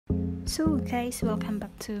So guys, welcome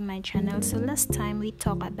back to my channel. So last time we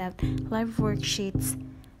talked about Liveworksheets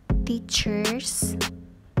teachers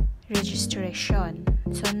registration.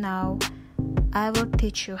 So now I will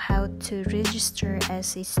teach you how to register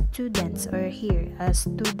as a student, or here as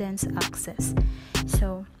students access.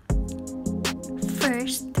 So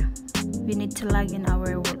first we need to log in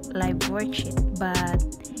our Liveworksheet, but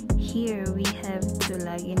here we have to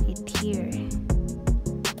log in it here.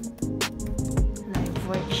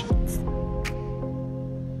 Liveworksheets.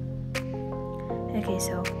 Okay,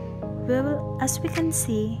 so as we can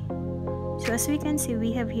see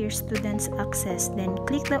we have here students access. Then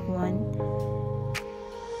click that one.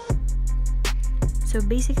 So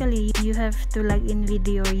basically you have to log in with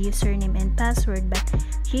your username and password, but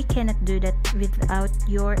you cannot do that without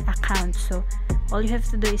your account. So all you have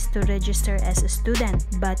to do is to register as a student,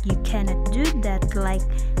 but you cannot do that like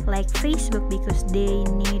Facebook, because they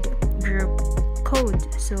need group code.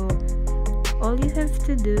 So all you have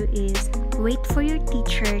to do is wait for your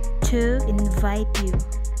teacher to invite you.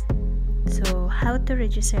 So how to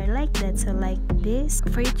register like that? So like this,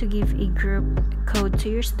 for you to give a group code to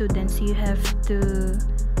your students, you have to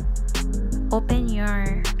open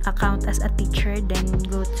your account as a teacher, then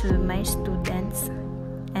go to my students,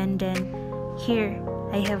 and then here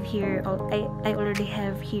I already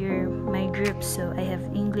have here my groups. So I have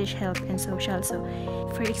English, health, and social. So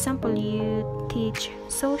for example, you teach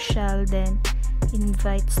social, then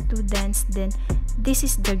invite students, then this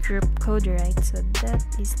is the group code, right? So that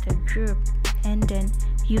is the group, and then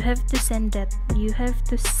you have to send this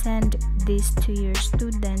to your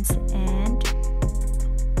students, and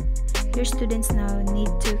your students now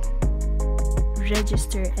need to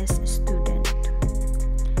register as a student.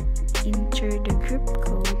 Enter the group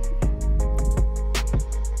code,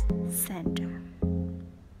 send.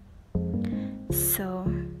 So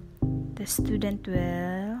the student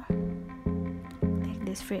will, like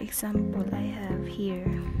this, for example, I have here,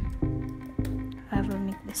 I will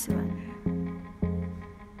make this one.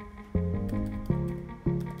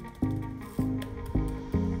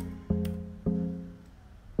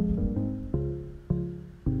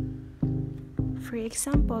 For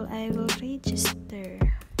example, I will register.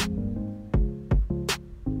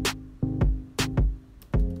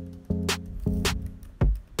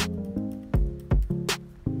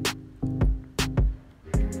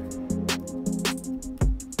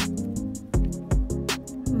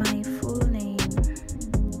 My full name.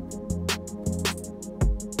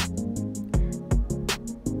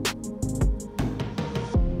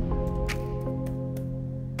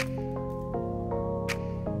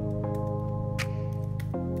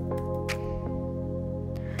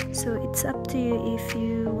 So it's up to you if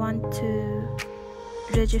you want to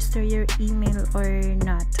register your email or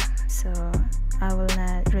not. So I will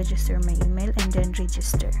not register my email and then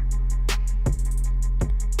register.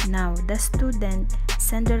 Now the student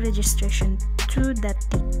send the registration to the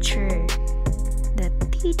teacher. The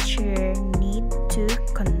teacher need to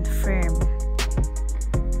confirm.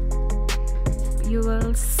 You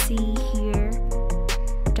will see here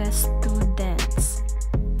the students.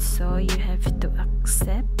 So you have to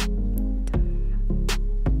accept.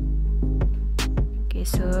 Okay,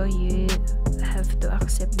 so you have to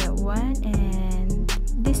accept that one, and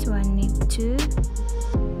this one need to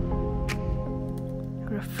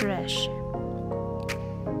refresh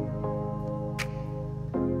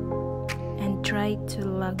and try to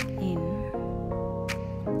log in.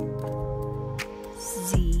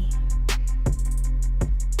 Z.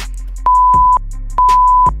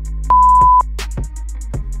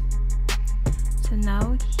 So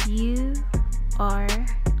now you are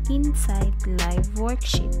inside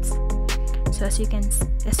Liveworksheets. So as you can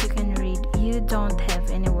read, you don't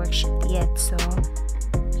have any worksheet yet. So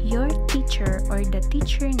your teacher or the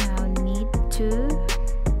teacher now need to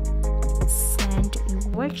send a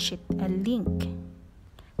worksheet, a link.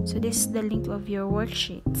 So this is the link of your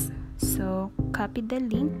worksheets. So copy the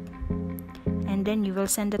link, and then you will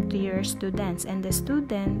send it to your students, and the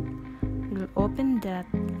student will open that.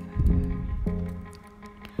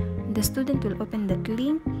 The student will open that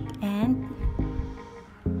link, and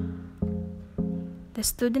the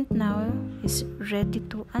student now is ready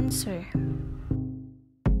to answer.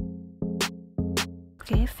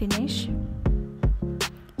 Okay, finish.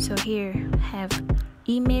 So here have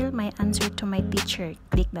email my answer to my teacher.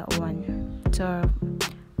 Click that one. So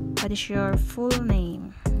what is your full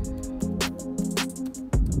name?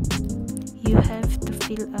 You have to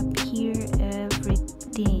fill up here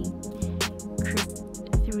everything. Group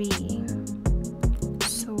 3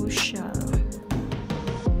 social.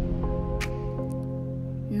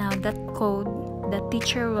 Now that code, the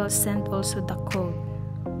teacher will send also the code.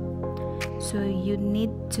 So you need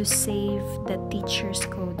to save the teacher's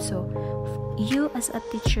code. So you as a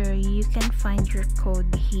teacher, you can find your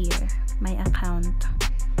code here, my account,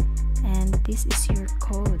 and this is your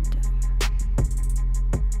code.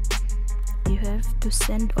 You have to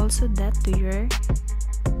send also that to your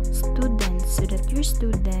students so that your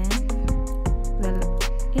student will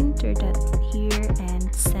enter that here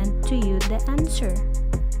and send to you the answer.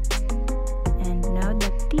 And now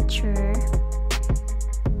the teacher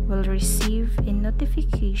will receive a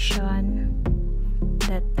notification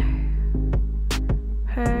that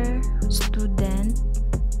her student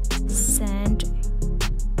sent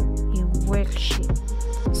a worksheet.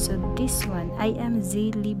 So this one, I am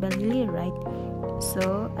Zilibali, right?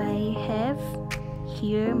 So I have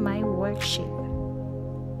here my worksheet.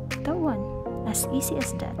 That one, as easy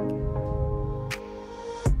as that.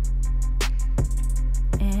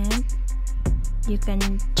 And you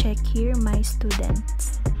can check here my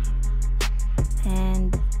students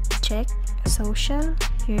and check social.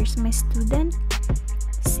 Here's my student.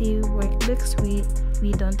 See workbooks,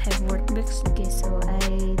 we don't have workbooks. Okay, so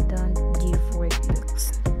I don't give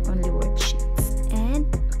workbooks, only worksheets. And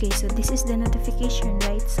okay, so this is the notification,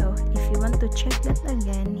 right? So if you want to check that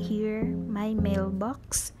again, here my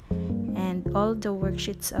mailbox and all the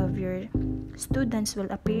worksheets of your students will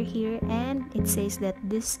appear here, and it says that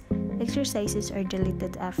these exercises are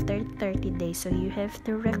deleted after 30 days. So you have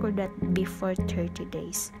to record that before 30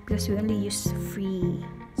 days because we only use free.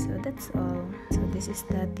 So that's all. So this is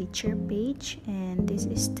the teacher page and this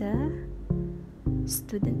is the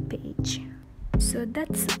student page. So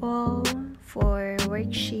that's all for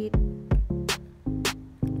worksheet,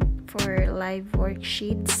 for live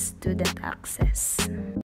worksheets student access.